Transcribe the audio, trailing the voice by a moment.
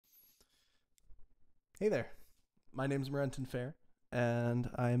Hey there, my name's Marentin Fehr, and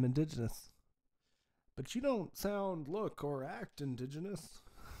I am Indigenous. But you don't sound, look, or act Indigenous.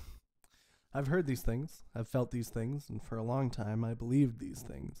 I've heard these things, I've felt these things, and for a long time I believed these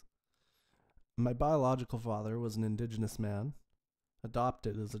things. My biological father was an Indigenous man,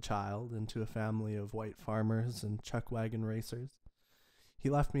 adopted as a child into a family of white farmers and chuck wagon racers. He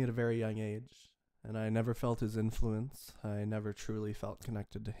left me at a very young age, and I never felt his influence. I never truly felt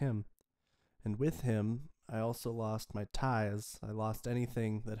connected to him. And with him, I also lost my ties. I lost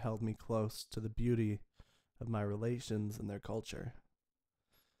anything that held me close to the beauty of my relations and their culture.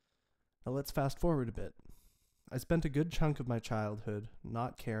 Now let's fast forward a bit. I spent a good chunk of my childhood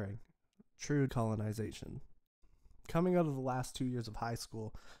not caring. True colonization. Coming out of the last 2 years of high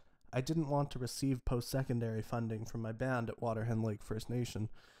school, I didn't want to receive post-secondary funding from my band at Waterhen Lake First Nation.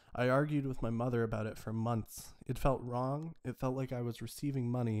 I argued with my mother about it for months. It felt wrong. It felt like I was receiving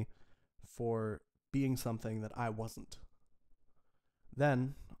money for being something that I wasn't.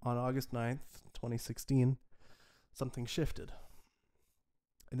 Then, on August 9th, 2016, something shifted.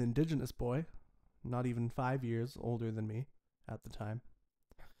 An Indigenous boy, not even 5 years older than me at the time,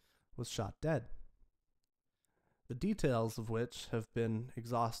 was shot dead. The details of which have been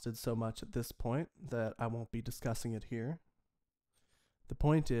exhausted so much at this point that I won't be discussing it here. The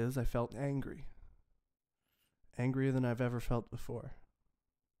point is, I felt angry. Angrier than I've ever felt before.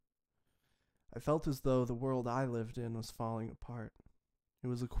 I felt as though the world I lived in was falling apart. It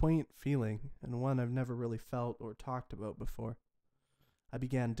was a quaint feeling, and one I've never really felt or talked about before. I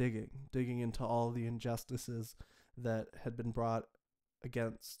began digging into all the injustices that had been brought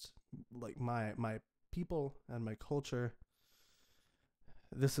against my people and my culture.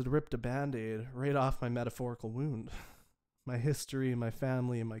 This had ripped a band-aid right off my metaphorical wound. My history, my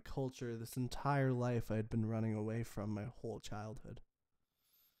family, and my culture, this entire life I had been running away from my whole childhood.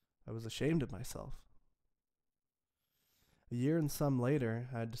 I was ashamed of myself. A year and some later,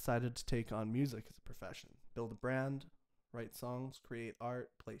 I decided to take on music as a profession, build a brand, write songs, create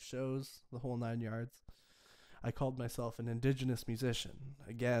art, play shows, the whole 9 yards. I called myself an Indigenous musician,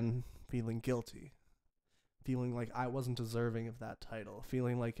 again, feeling guilty, feeling like I wasn't deserving of that title,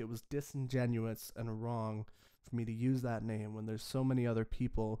 feeling like it was disingenuous and wrong for me to use that name when there's so many other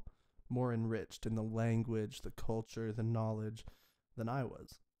people more enriched in the language, the culture, the knowledge than I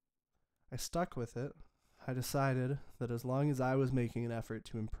was. I stuck with it. I decided that as long as I was making an effort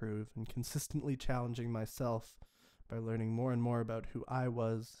to improve and consistently challenging myself by learning more and more about who I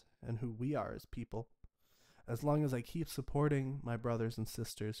was and who we are as people, as long as I keep supporting my brothers and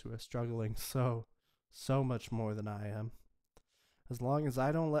sisters who are struggling so much more than I am, as long as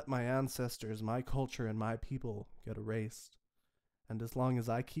I don't let my ancestors, my culture, and my people get erased, and as long as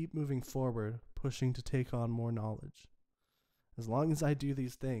I keep moving forward, pushing to take on more knowledge, as long as I do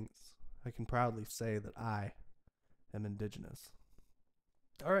these things, I can proudly say that I am Indigenous.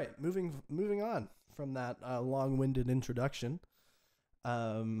 All right, moving on from that long-winded introduction.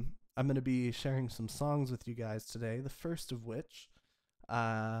 I'm going to be sharing some songs with you guys today, the first of which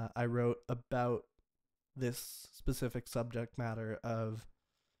I wrote about this specific subject matter of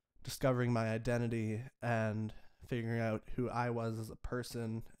discovering my identity and figuring out who I was as a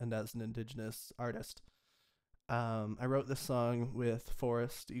person and as an Indigenous artist. I wrote this song with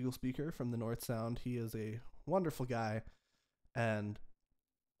Forrest Eagle Speaker from the North Sound. He is a wonderful guy, and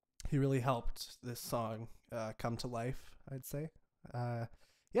he really helped this song come to life, I'd say.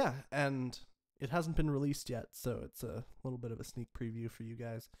 Yeah, and it hasn't been released yet, so it's a little bit of a sneak preview for you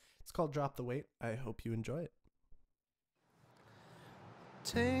guys. It's called Drop the Weight. I hope you enjoy it.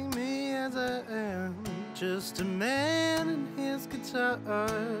 Take me as I am, just a man and his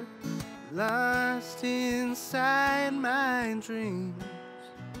guitar, lost inside my dreams.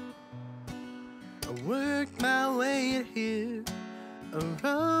 I worked my way here, I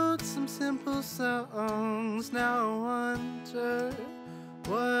wrote some simple songs. Now I wonder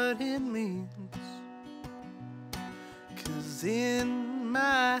what it means. 'Cause in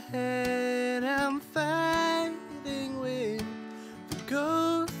my head I'm fighting with the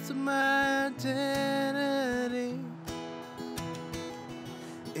ghosts of my identity.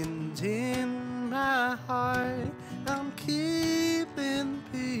 And in my heart I'm keeping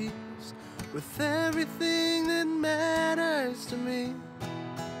peace with everything that matters to me.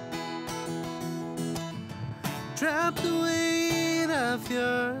 Drop the weight off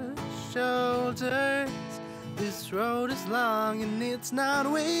your shoulders. This road is long and it's not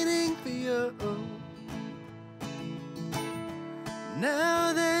waiting for you.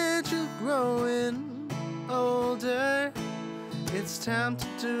 Now that you're growing older, it's time to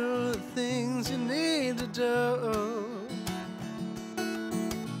do the things you need to do.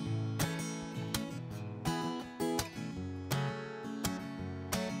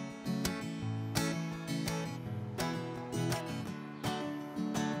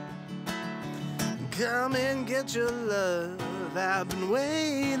 Come and get your love. I've been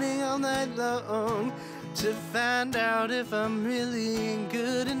waiting all night long to find out if I'm really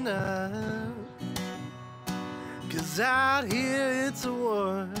good enough. 'Cause out here it's a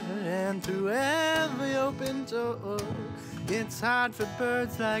war, and through every open door, it's hard for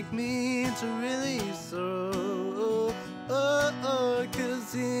birds like me to really soar.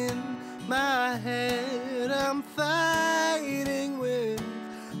 'Cause in my head I'm fighting with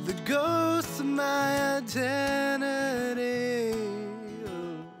the ghosts of my identity.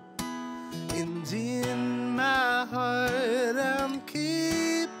 And in my heart I'm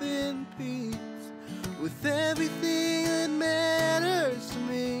keeping peace with everything that matters to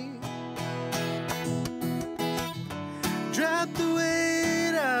me. Drop the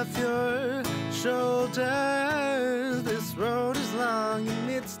weight off your shoulders. This road is long and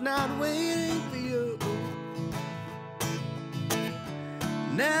it's not waiting for you.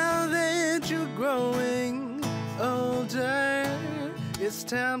 Now that you're growing older, it's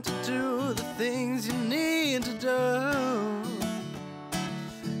time to do the things you need to do.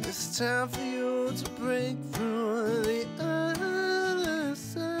 It's time for you to break through the other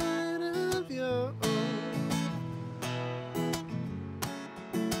side of your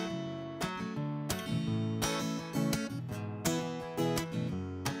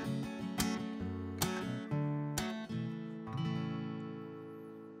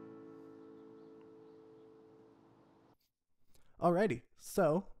Alrighty,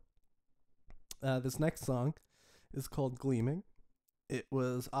 so this next song is called Gleaming. It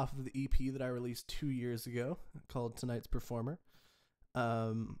was off of the EP that I released 2 years ago called Tonight's Performer.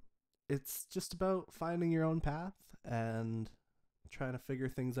 It's just about finding your own path and trying to figure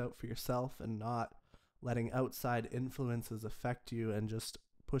things out for yourself and not letting outside influences affect you and just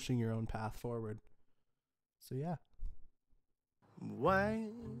pushing your own path forward. So yeah.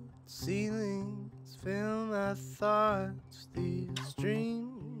 White ceilings fill my thoughts. These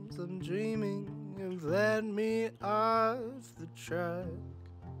dreams I'm dreaming have led me off the track.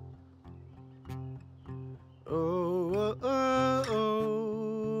 Oh, oh,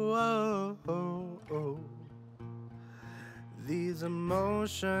 oh, oh, oh, oh. These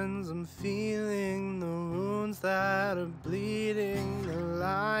emotions I'm feeling, the wounds that are bleeding, the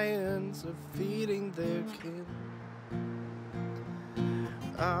lions are feeding their kin.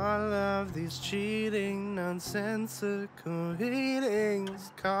 All of these cheating, nonsensical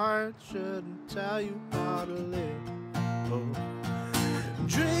readings, cards shouldn't tell you how to live. Oh.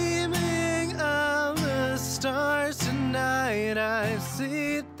 Dreaming of the stars tonight, I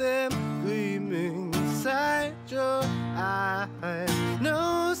see them gleaming inside your eyes.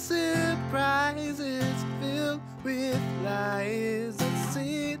 No surprises filled with lies. I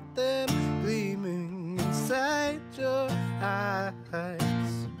see them gleaming inside your eyes.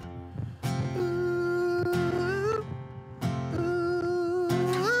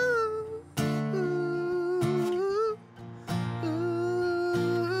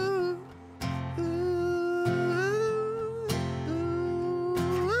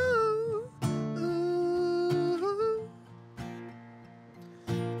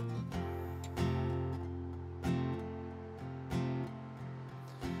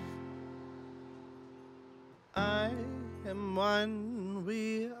 I am one,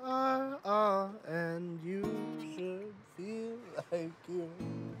 we are all, and you should feel like you.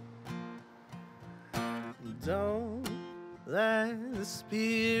 Don't let the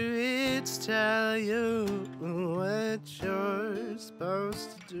spirits tell you what you're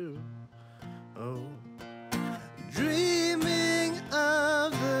supposed to do. Oh, dreaming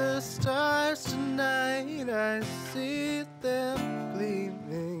of the stars tonight, I see them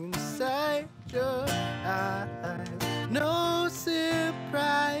gleaming inside your eyes. No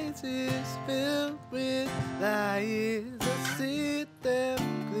surprises filled with lies. I see them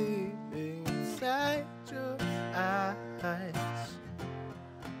gleaming inside your eyes.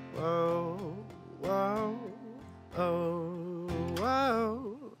 Whoa, whoa, oh,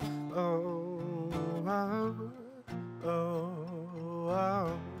 whoa, oh, whoa, oh,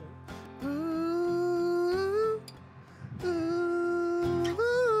 whoa.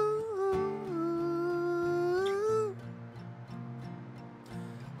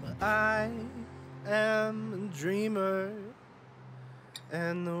 I am a dreamer,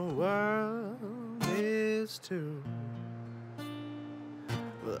 and the world is too.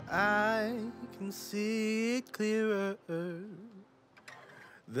 Well, I can see it clearer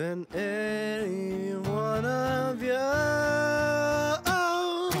than any one of you.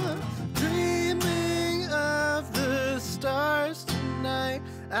 Dreaming of the stars tonight,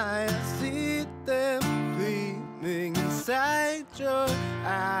 I see them gleaming inside your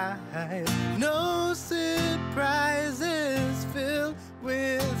eyes. No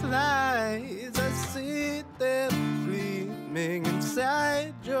with lies. I see them gleaming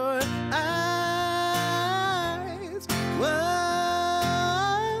inside your eyes. Whoa,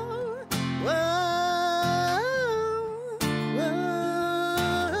 whoa,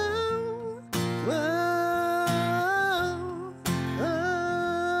 whoa,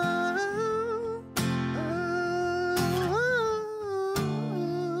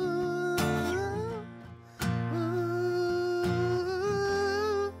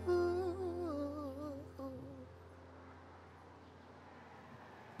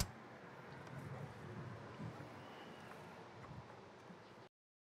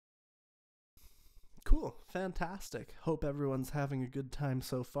 Cool, fantastic. Hope everyone's having a good time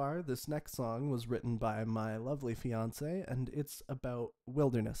so far. This next song was written by my lovely fiance, and it's about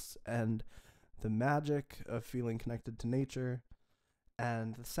wilderness and the magic of feeling connected to nature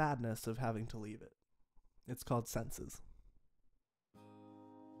and the sadness of having to leave it. It's called Senses.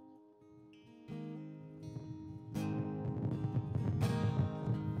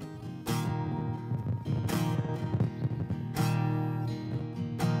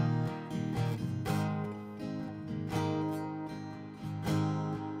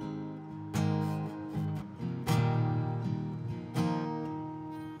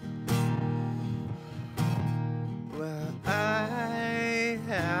 Well, I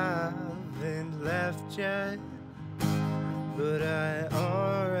haven't left yet, but I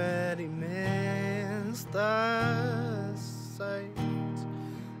already missed the sight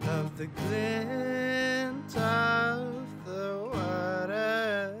of the glint of the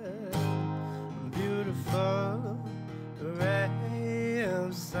water. Beautiful ray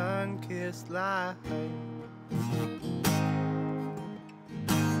of sun-kissed light.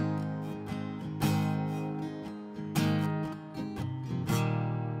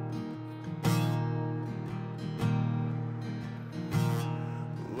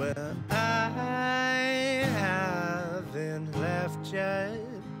 Well, I haven't left yet,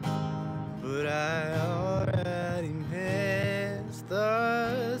 but I already missed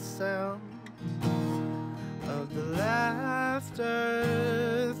the sound of the laughter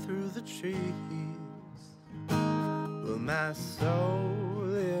through the trees. Well, my soul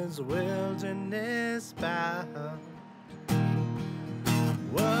is wilderness bound.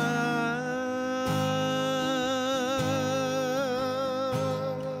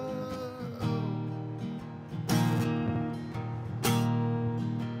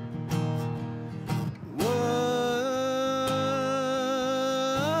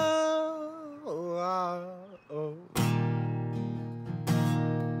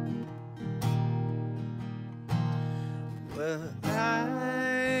 Well,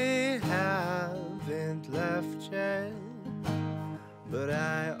 I haven't left yet, but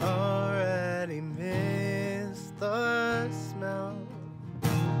I already missed the smell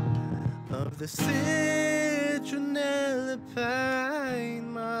of the citronella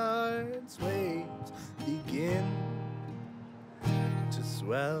pine. My heart's waves begin to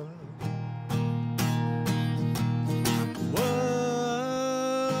swell.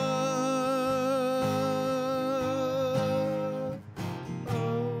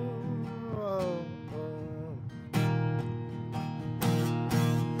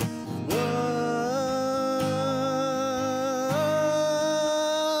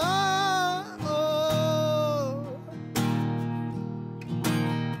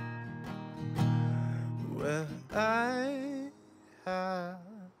 Well, I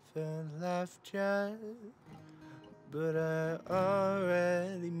haven't left yet, but I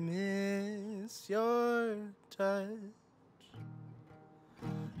already miss your touch.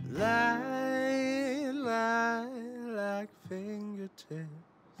 Lilac fingertips.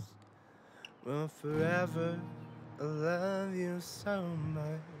 Well, forever I love you so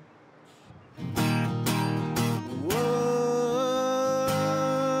much.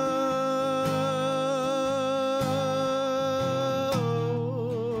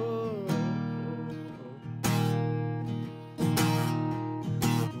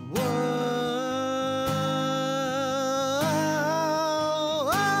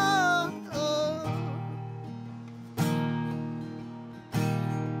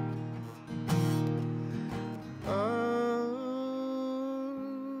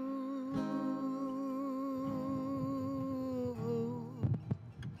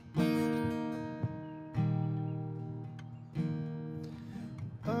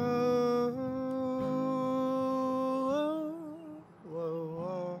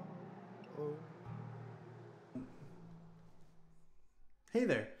 Hey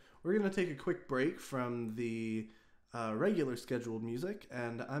there. We're going to take a quick break from the regular scheduled music,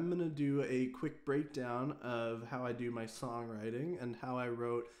 and I'm going to do a quick breakdown of how I do my songwriting and how I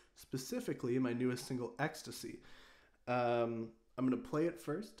wrote specifically my newest single, Ecstasy. I'm going to play it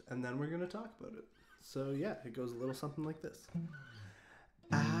first, and then we're going to talk about it. So yeah, it goes a little something like this.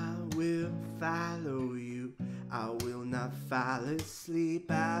 I will follow you, I will not fall asleep.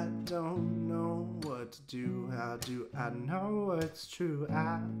 I don't know what to do, how do I know what's true?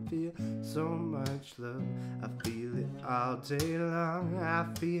 I feel so much love, I feel it all day long, I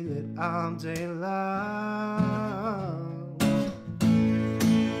feel it all day long.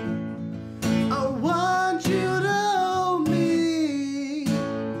 I want you to hold me,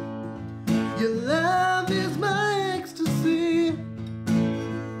 your love is my ecstasy.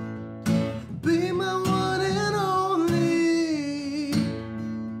 Be my one and only.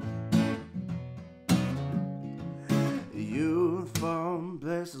 Youthful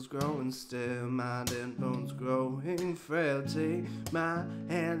blessings growing still, mind and bones growing frail. Take my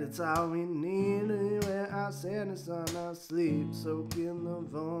hand, it's all we need. Anywhere our sadness on our sleep, soak in the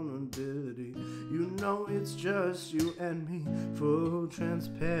vulnerability. You know it's just you and me, full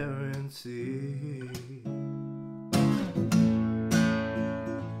transparency.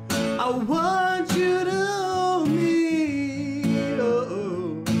 I want you to hold me,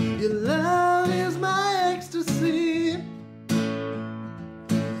 oh, your love is my ecstasy.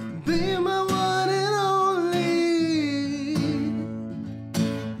 Be my one and only.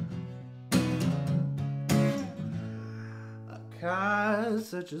 I caused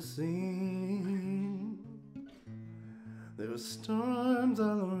such a scene. There were storms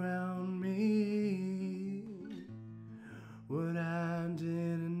all around me. What I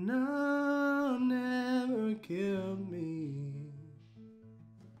didn't know never killed me.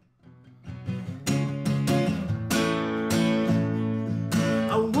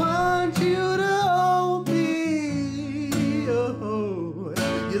 I want you to hold me, oh,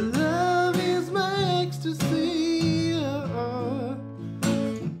 your love is my ecstasy, oh,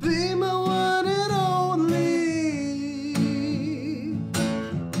 be my one and only.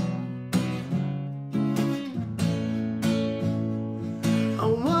 I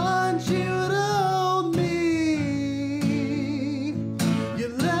want you to hold me, your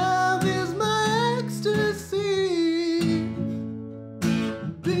love is my ecstasy,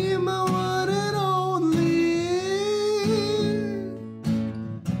 be my one and only.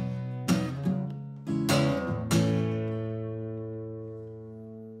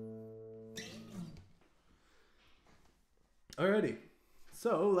 Alrighty,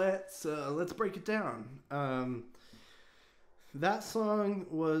 so let's break it down. That song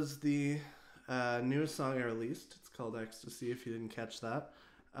was the newest song I released. It's called Ecstasy, if you didn't catch that.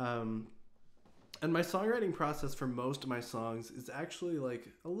 And my songwriting process for most of my songs is actually like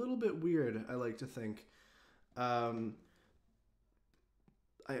a little bit weird, I like to think. I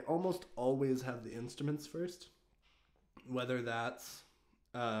almost always have the instruments first, whether that's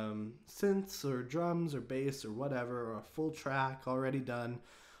synths or drums or bass or whatever, or a full track already done.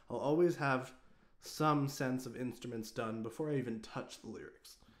 I'll always have some sense of instruments done before I even touch the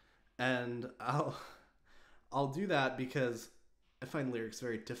lyrics. And I'll do that because I find lyrics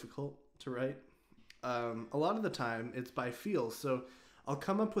very difficult to write. A lot of the time it's by feel, so I'll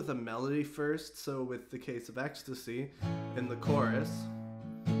come up with a melody first. So with the case of Ecstasy, in the chorus,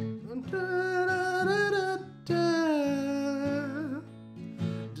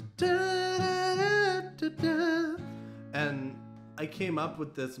 and I came up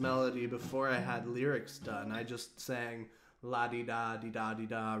with this melody before I had lyrics done. I just sang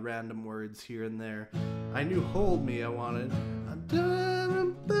la-di-da-di-da-di-da, random words here and there. I knew hold me I wanted.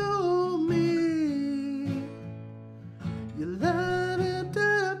 Hold me, you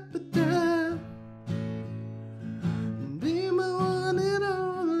la-di-da-da-da, be my one and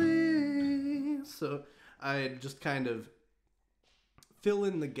only. So I just kind of fill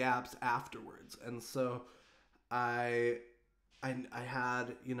in the gaps afterwards. And so I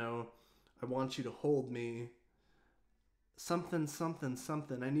had, you know, I want you to hold me, something, something,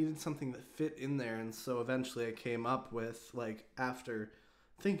 something. I needed something that fit in there. And so eventually I came up with, like, after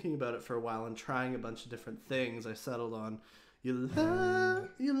thinking about it for a while and trying a bunch of different things, I settled on, your love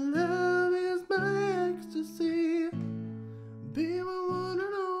is my ecstasy, be my one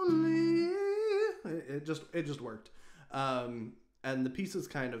and only. It just worked. And the pieces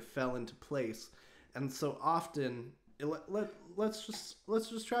kind of fell into place. And so often, let's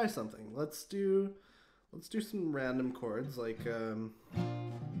just try something. Let's do some random chords, like so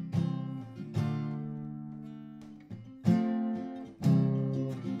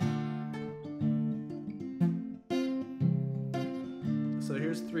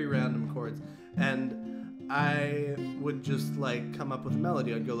here's 3 random chords, and I would just like come up with a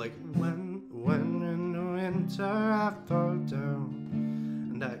melody. I'd go like, when in the winter I fall down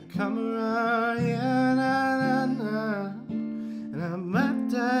and I come around, yeah, na, na, na, and I'm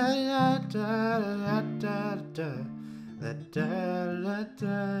da da da da da da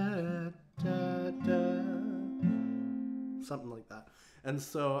da da da, something like that. And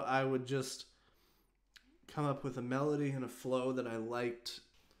so I would just come up with a melody and a flow that I liked,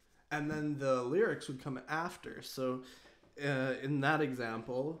 and then the lyrics would come after. So in that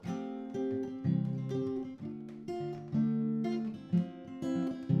example,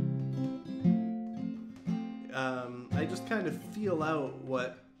 I just kind of feel out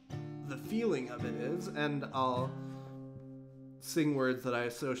what the feeling of it is, and I'll sing words that I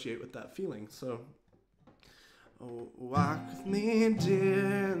associate with that feeling. So, oh, walk with me,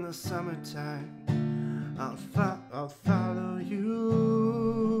 dear, in the summertime. I'll follow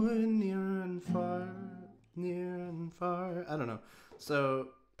you near and far, near and far. I don't know. So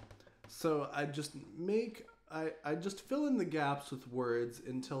I just I just fill in the gaps with words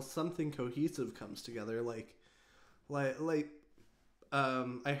until something cohesive comes together. I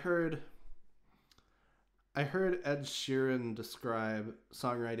heard Ed Sheeran describe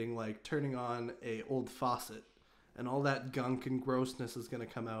songwriting like turning on a old faucet, and all that gunk and grossness is going to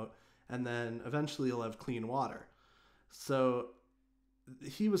come out, and then eventually you'll have clean water. So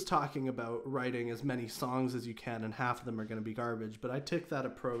he was talking about writing as many songs as you can, and half of them are going to be garbage. But I took that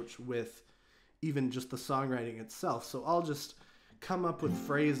approach with even just the songwriting itself. So I'll just come up with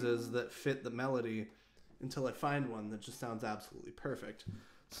phrases that fit the melody until I find one that just sounds absolutely perfect.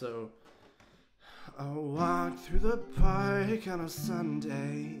 So I'll walk through the park on a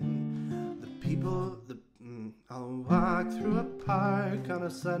Sunday. I'll walk through a park on a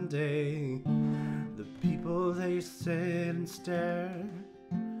Sunday. The people, they sit and stare,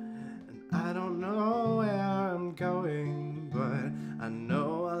 and I don't know where I'm going, but I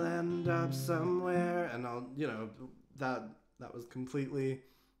know I'll end up somewhere. And I'll, that was completely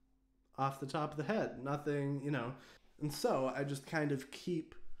off the top of the head, nothing, and so I just kind of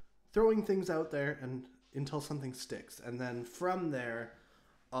keep throwing things out there and until something sticks, and then from there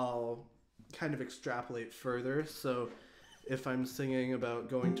I'll kind of extrapolate further. So if I'm singing about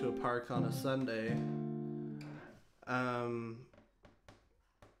going to a park on a Sunday,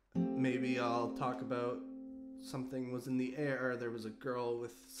 maybe I'll talk about something was in the air, there was a girl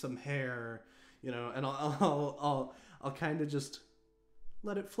with some hair, and I'll kind of just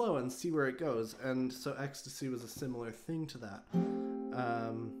let it flow and see where it goes. And so Ecstasy was a similar thing to that.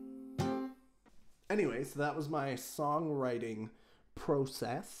 Anyway, so that was my songwriting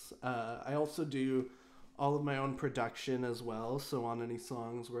process. I also do all of my own production as well. So on any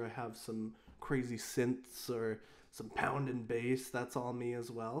songs where I have some crazy synths or some pound and bass, that's all me as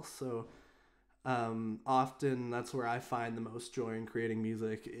well. So often that's where I find the most joy in creating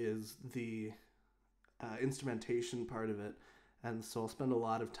music, is the instrumentation part of it. And so I'll spend a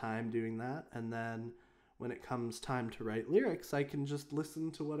lot of time doing that. And then when it comes time to write lyrics, I can just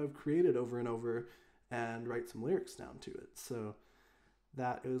listen to what I've created over and over and write some lyrics down to it. So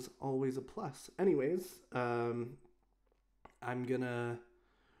that is always a plus. Anyways, I'm gonna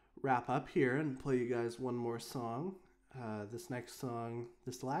wrap up here and play you guys one more song. This last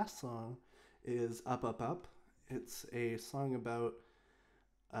song is Up, Up, Up. It's a song about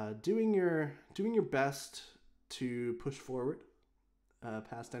doing your best to push forward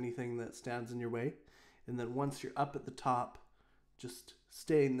past anything that stands in your way. And then once you're up at the top, just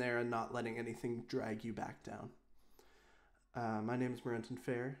staying there and not letting anything drag you back down. My name is Marentin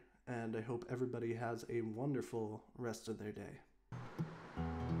Fehr, and I hope everybody has a wonderful rest of their day.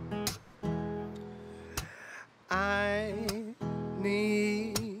 I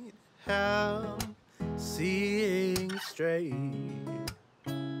need help seeing straight.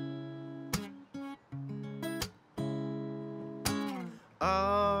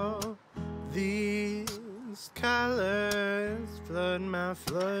 All these colors flood my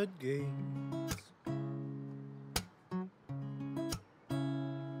floodgates.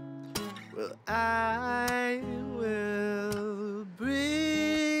 Well, I will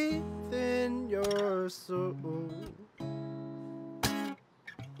breathe in your soul,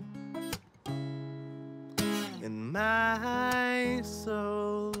 and my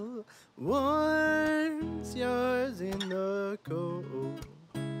soul warms yours in the cold.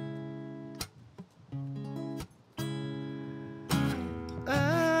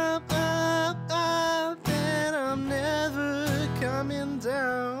 Up, up, up, and I'm never coming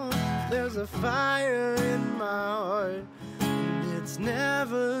down. There's a fire in my heart, and it's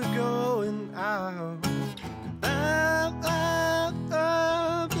never going out. Up, up,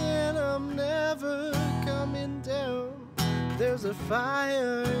 up, and I'm never coming There's a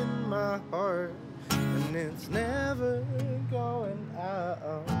fire in my heart, and it's never going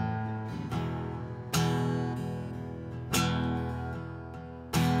out.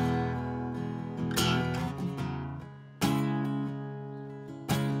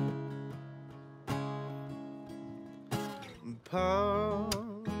 Pull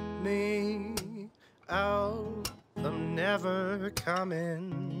me out, I'm never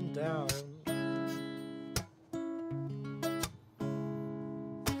coming down.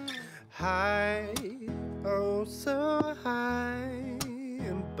 High, oh so high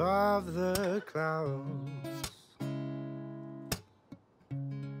above the clouds.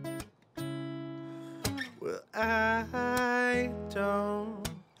 Well, I don't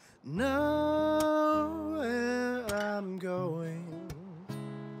know where I'm going.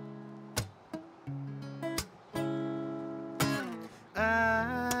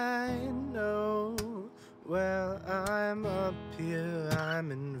 I know, well, I'm up here,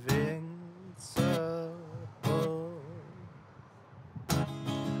 I'm invincible.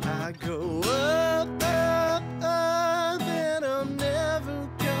 I go up, up, up, and I'm never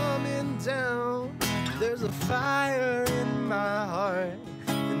coming down. There's a fire in my heart,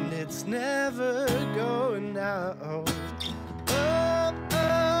 and it's never going out. Up,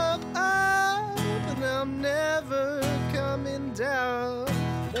 up, up, and I'm never coming down.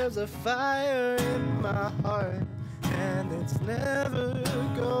 There's a fire in my heart, and it's never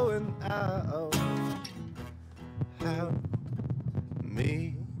going out. Help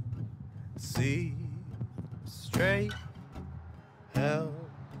me see straight. Help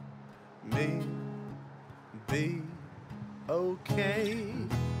me be okay.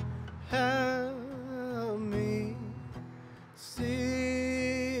 Help me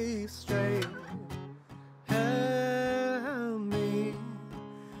see straight. Help me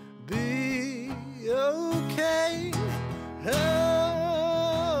be okay.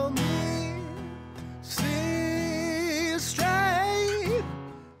 Help me see straight.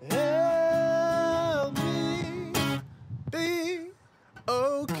 Help me be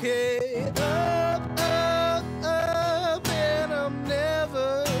okay. Up, up, up, and I'm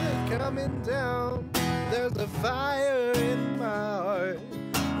never coming down. There's a fire in my heart,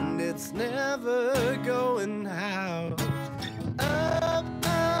 and it's never going out. Up,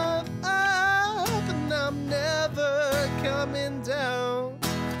 up, up, and I'm never coming down.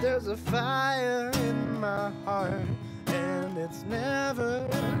 There's a fire in my heart, and it's never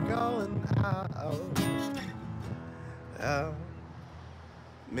going out. Help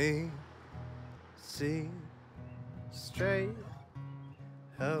me see straight.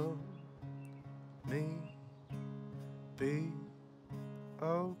 Help me be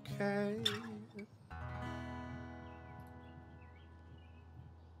okay.